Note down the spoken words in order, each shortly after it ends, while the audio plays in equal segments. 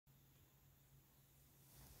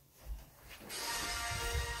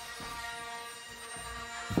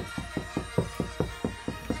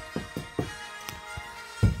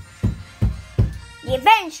The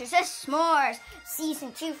Adventures of S'mores,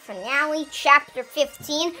 Season 2 Finale, Chapter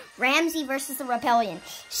 15, Ramsey versus the Rebellion.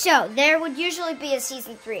 So, there would usually be a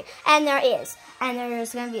Season 3, and there is. And there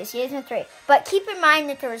is going to be a Season 3. But keep in mind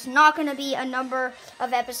that there is not going to be a number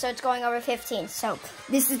of episodes going over 15. So,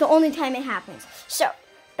 this is the only time it happens. So,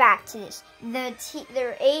 back to this. The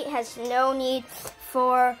 8 has no need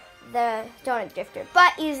for the Donut Drifter,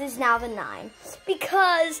 but uses now the 9.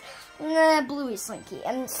 Because Blue is slinky.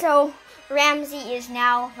 And so, Ramsey is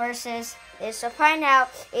now versus this. So find out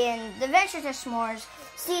in The Adventures of S'mores,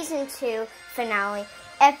 Season 2 Finale,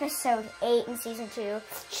 Episode 8 in Season 2,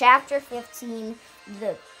 Chapter 15,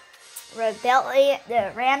 the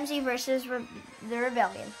Ramsey versus the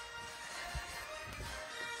Rebellion.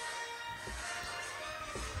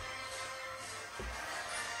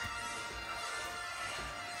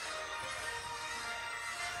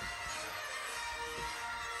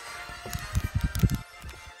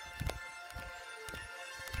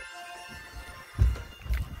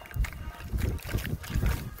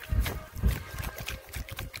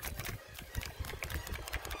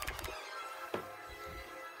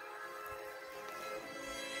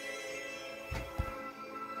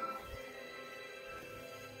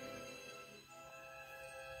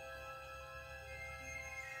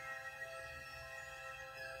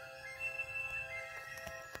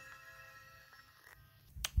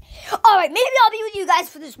 Alright, maybe I'll be with you guys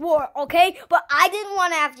for this war, okay? But I didn't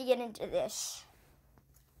want to have to get into this.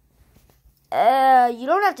 You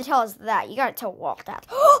don't have to tell us that. You gotta tell Walt that.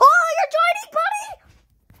 Oh, you're joining,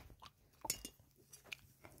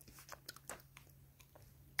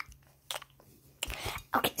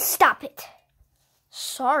 buddy! Okay, stop it.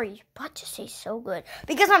 Sorry, but to say so good.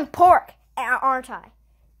 Because I'm pork, aren't I?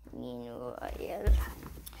 You know, yeah.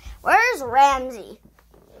 Where's Ramsey?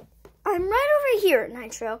 I'm right over here,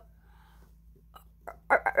 Nitro.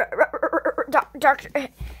 Doctor.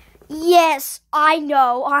 Yes, I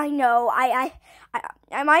know. I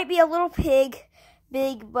might be a little big,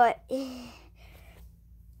 but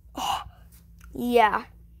yeah.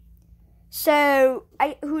 So,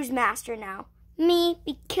 who's master now? Me,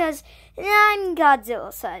 because I'm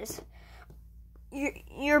Godzilla size.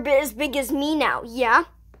 You're as big as me now, yeah?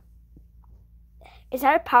 Is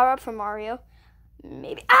that a power-up for Mario?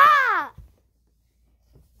 Maybe. Ah!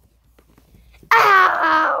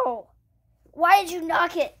 Ow! Why did you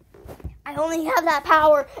knock it? I only have that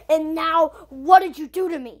power, and now what did you do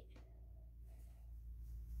to me?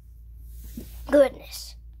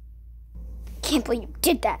 Goodness. Can't believe you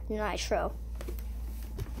did that, Nitro.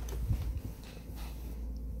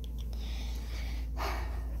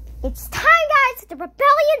 It's time, guys. The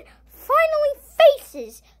Rebellion finally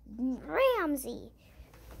faces Ramsey.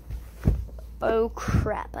 Oh,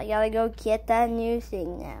 crap. I gotta go get that new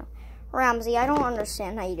thing now. Ramsey, I don't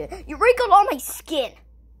understand how you do it. You wrinkled all my skin.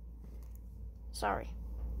 Sorry.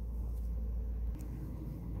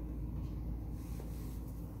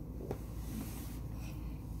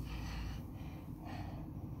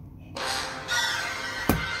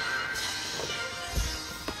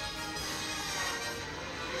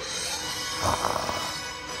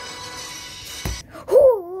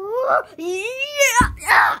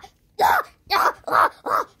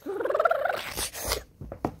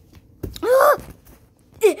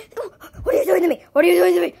 What are you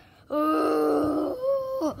doing to me?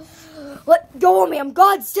 Let go of me. I'm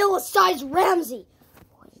Godzilla-sized Ramsey.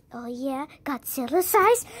 Oh, yeah?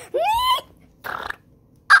 Godzilla-sized?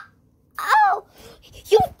 Oh!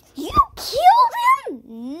 You killed him?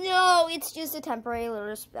 No, it's just a temporary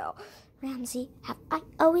little spell. Ramsey, have I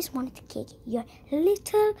always wanted to kick your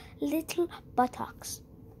little buttocks.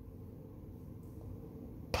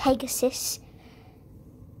 Pegasus.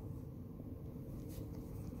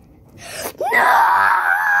 No!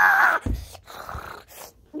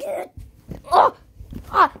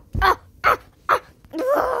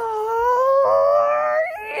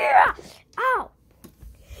 Ow!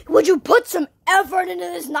 Would you put some effort into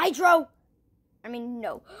this, Nitro? I mean,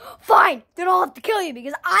 no. Fine, then I'll have to kill you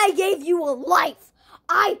because I gave you a life.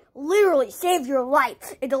 I literally saved your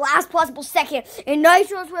life in the last possible second in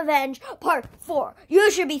Nitro's Revenge Part 4. You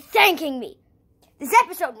should be thanking me. This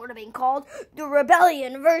episode would have been called The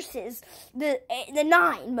Rebellion versus the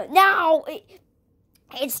 9, but now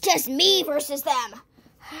it's just me versus them.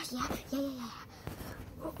 Yeah.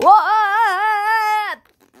 What?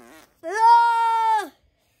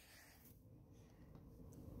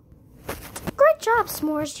 Great job,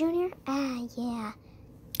 S'mores Jr. Yeah.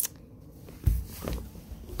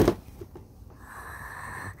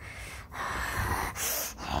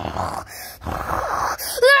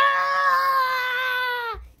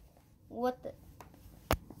 What the?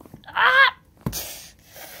 Ah!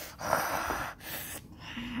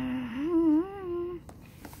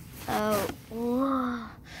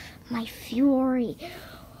 fury.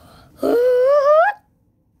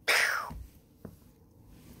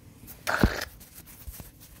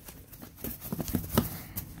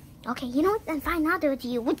 Okay, you know what? Then fine, I'll do it to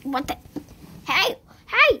you. What the? Hey,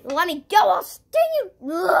 let me go. I'll sting you.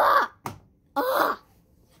 Ugh. Ugh.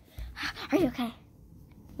 Are you okay?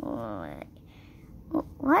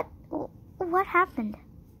 What? What happened?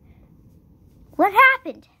 What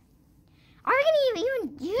happened? Are we gonna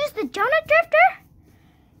even use the donut drifter?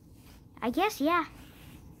 I guess, yeah.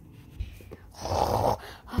 You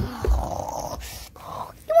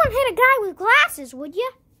wouldn't hit a guy with glasses, would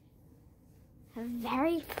you?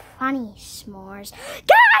 Very funny, S'mores.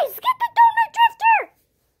 Guys, get the donut drifter!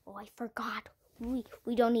 Oh, I forgot. We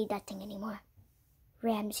don't need that thing anymore.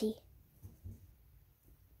 Ramsey.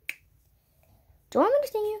 Do you want me to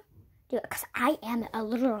sting you? Do it, because I am a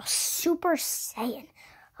literal Super Saiyan.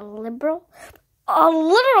 A literal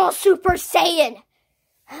Super Saiyan.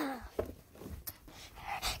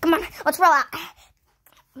 Come on, let's roll out.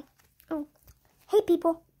 Oh. Hey,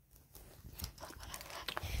 people.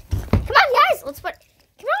 Come on, guys, let's put.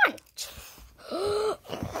 Come on.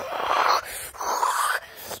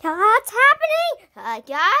 What's happening?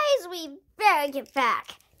 Guys, we better get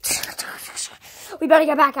back. We better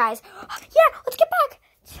get back, guys. Yeah, let's get back.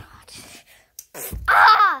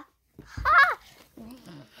 Ah! Ah!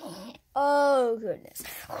 Oh, goodness.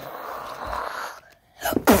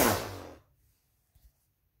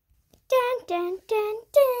 Dun, dun, dun,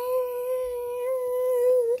 dun.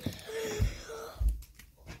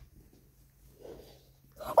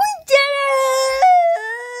 We did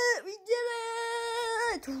it! We did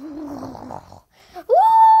it! Woo!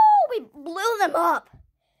 We blew them up.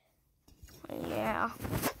 Yeah.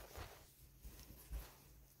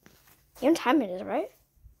 You know what time it is, right?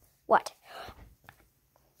 What?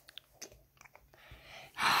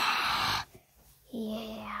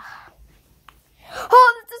 Yeah.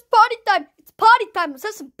 Oh, this is party time. It's party time. Let's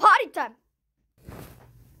have some party time.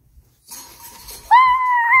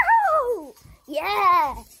 Woo!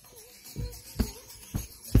 Yeah.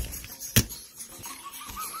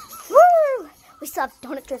 Woo! We still have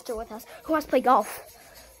Donut Drifter with us. Who wants to play golf?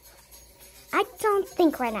 I don't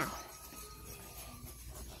think right now.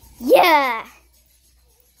 Yeah.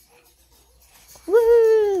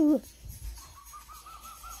 Woo!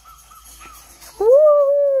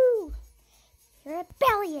 Woo!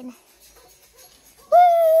 Rebellion.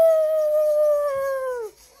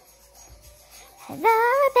 Woo! The rebellion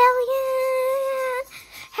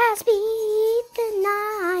has beat the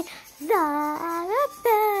night. The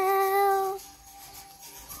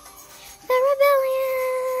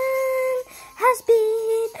rebellion has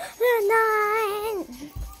beat the night.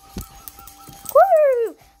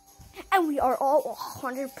 Woo! And we are all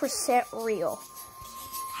 100% real.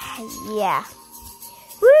 Yeah.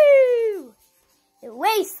 Woo! The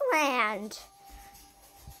wasteland.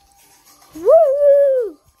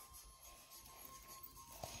 Woo!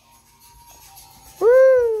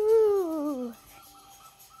 Woo!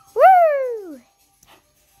 Woo!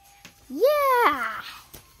 Yeah!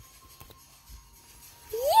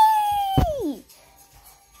 Yay!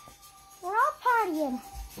 We're all partying.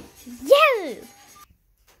 Yay!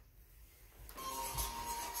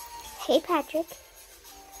 Hey, Patrick.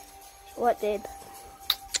 What, babe?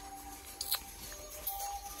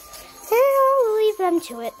 I'll leave them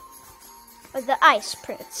to it. Or the Ice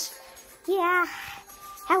Prince. Yeah.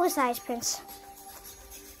 How was the Ice Prince?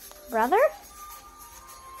 Brother?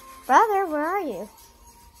 Brother, where are you?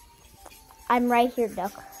 I'm right here,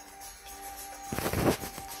 Duck.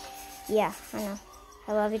 Yeah, I know.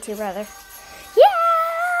 I love you too, brother.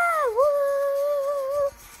 Yeah!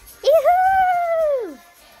 Woo! Yoo-hoo!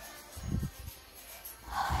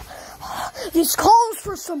 This calls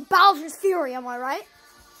for some Bowser's Fury, am I right?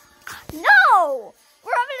 No!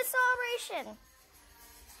 We're having a celebration.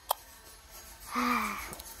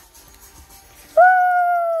 Woo!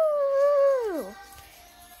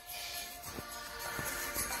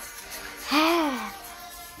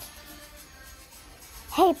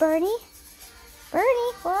 Hey, Bernie.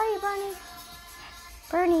 Bernie, where are you, Bernie?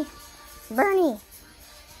 Bernie. Bernie.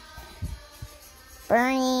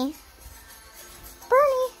 Bernie.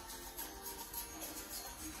 Bernie.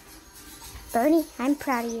 Bernie, I'm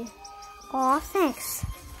proud of you. Aw, thanks.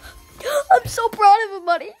 I'm so proud of him,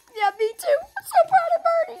 buddy. Yeah, me too. I'm so proud of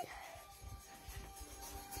Bernie.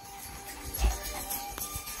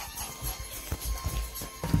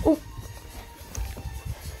 Oh.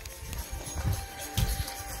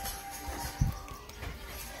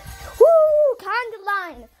 Woo! Conga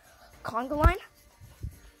line. Conga line?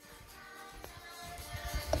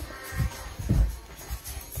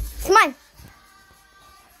 Come on.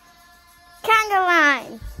 the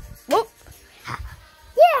line. Whoop.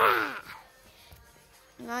 Yeah.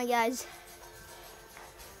 Come on, guys.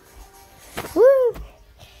 Woo.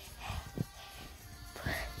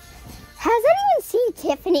 Has anyone seen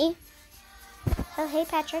Tiffany? Oh, hey,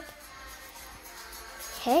 Patrick.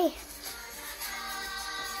 Hey.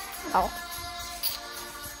 Oh.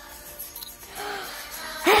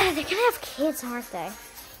 They're gonna have kids, aren't they?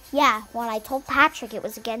 Yeah, when I told Patrick it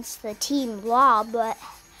was against the team law, but,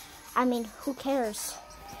 I mean, who cares?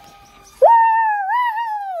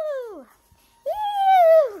 Woo!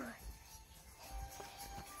 Woo!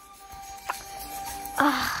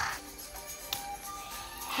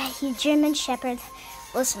 You German Shepherd.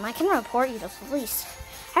 Listen, I can report you to police.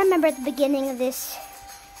 I remember at the beginning of this,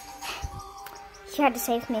 you had to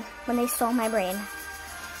save me when they stole my brain.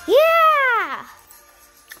 Yeah!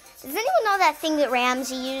 Does anyone know that thing that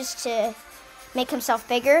Ramsey used to make himself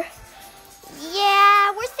bigger?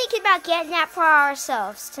 Yeah, we're thinking about getting that for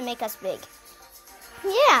ourselves to make us big.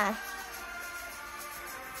 Yeah.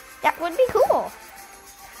 That would be cool.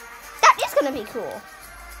 That is going to be cool.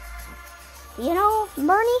 You know,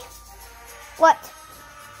 Bernie? What?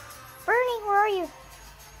 Bernie, where are you?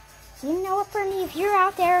 You know what, Bernie? If you're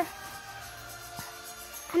out there,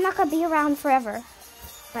 I'm not going to be around forever.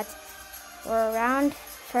 But we're around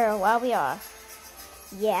for while we are.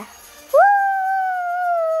 Yeah. Woo!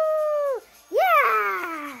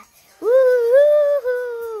 Yeah! Woo!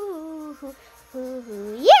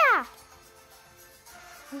 Yeah!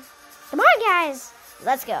 Come on, guys.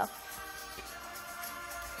 Let's go.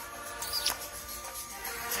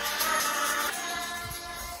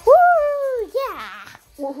 Woo! Yeah!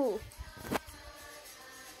 Woohoo!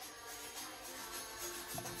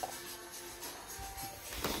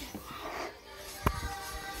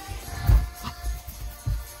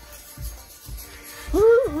 Who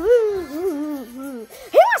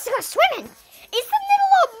wants to go swimming? It's the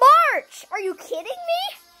middle of March. Are you kidding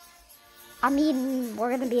me? I mean, we're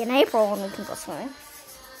going to be in April and we can go swimming.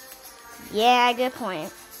 Yeah, good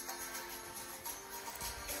point.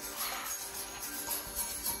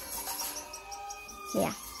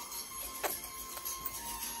 Yeah.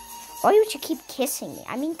 Why would you keep kissing me?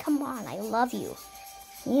 I mean, come on. I love you.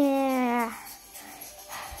 Yeah.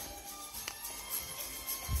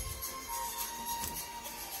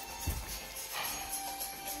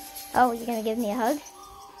 Oh, you're gonna give me a hug?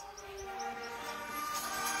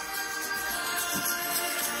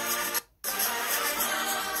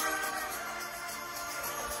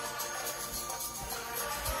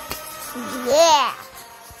 Yeah!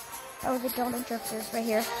 Oh, the donut drifters right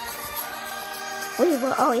here. We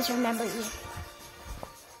will always remember you.